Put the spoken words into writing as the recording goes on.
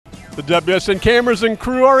The WSN cameras and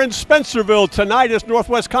crew are in Spencerville tonight as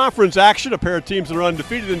Northwest Conference action. A pair of teams that are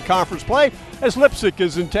undefeated in conference play as Leipsic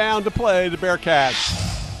is in town to play the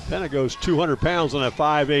Bearcats. Penna goes 200 pounds on a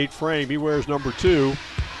 5'8" frame. He wears number 2.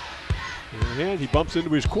 And he bumps into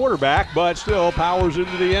his quarterback, but still powers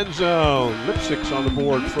into the end zone. Leipsic's on the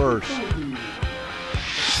board first.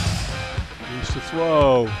 Needs to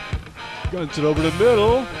throw. Guns it over the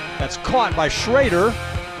middle. That's caught by Schrader.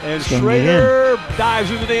 And Schrader dives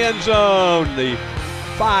into the end zone. The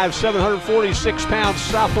 746-pound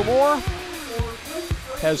sophomore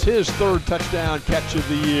has his 3rd touchdown catch of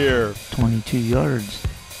the year. 22 yards.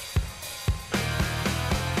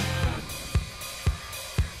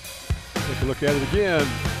 Take a look at it again.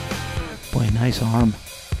 Boy, nice arm.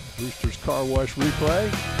 Brewster's car wash replay.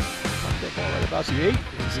 That ball right about the 8.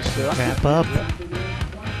 Wrap up.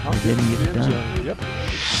 He didn't get it done. Yep.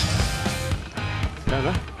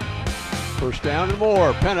 Penna. First down and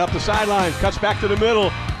more. Penna up the sideline. Cuts back to the middle.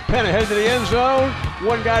 Penna headed to the end zone.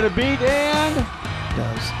 One guy to beat and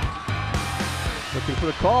does. Looking for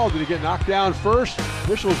the call. Did he get knocked down first?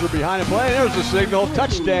 Officials are behind the play. There's the signal.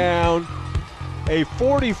 Touchdown. A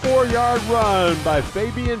 44-yard run by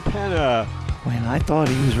Fabian Penna. Man, I thought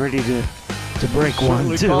he was ready to break one,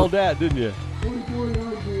 too. Certainly called that, didn't you?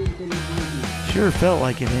 Sure felt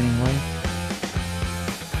like it anyway.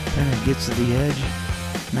 Penna gets to the edge.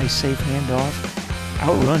 Nice safe handoff.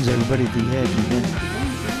 Outruns everybody to the edge and then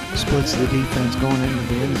splits the defense going into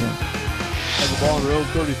the end zone. Has the ball on their own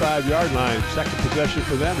 35-yard line. Second possession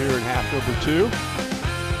for them here in half number 2.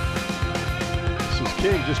 This is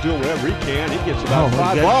King just doing whatever he can. He gets about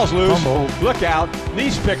 5 balls loose. Fumble. Look out.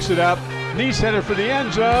 Nice picks it up. Nice headed for the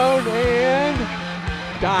end zone and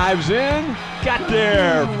dives in. Got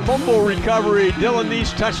there. Fumble recovery. Dylan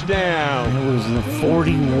Nice touchdown. It was the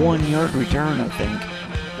 41-yard return, I think.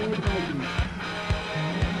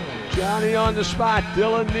 Johnny on the spot.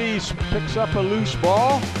 Dylan Nice picks up a loose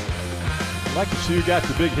ball. I'd like to see who got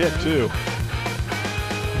the big hit, too.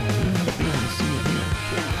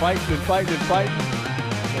 Fighting.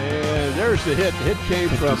 And there's the hit. The hit came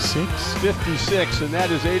 56? from 56, and that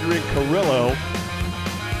is Adrian Carrillo.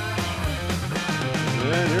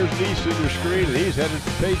 And there's Nice in your screen, and he's headed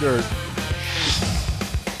for pay dirt.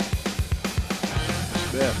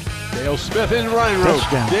 Smith. Dale Smith in the running room.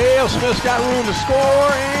 Dale Smith's got room to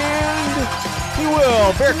score, and he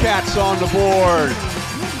will. Bearcats on the board.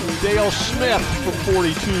 Dale Smith from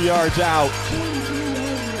 42 yards out.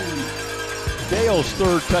 Dale's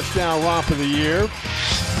 3rd touchdown romp of the year.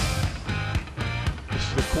 This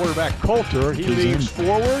is the quarterback, Coulter. He leans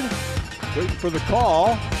forward, waiting for the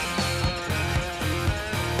call.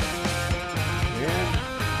 And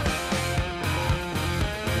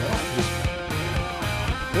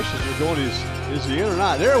officials are going, is he in or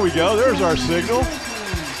not? There we go. There's our signal.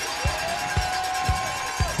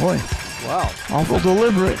 Boy. Wow. Awful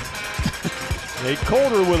deliberate. Nate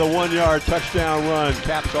Coulter with a 1-yard touchdown run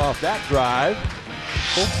caps off that drive.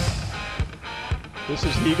 This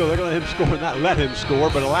is Eagle. They're going to let him score, not let him score,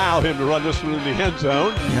 but allow him to run this one in the end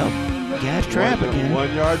zone. Yep. Gas trap again.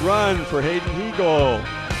 1-yard run for Hayden Eagle.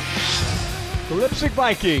 The Leipsic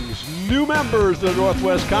Vikings, new members of the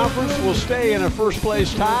Northwest Conference, will stay in a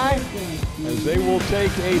first-place tie as they will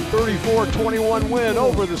take a 34-21 win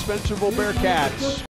over the Spencerville Bearcats.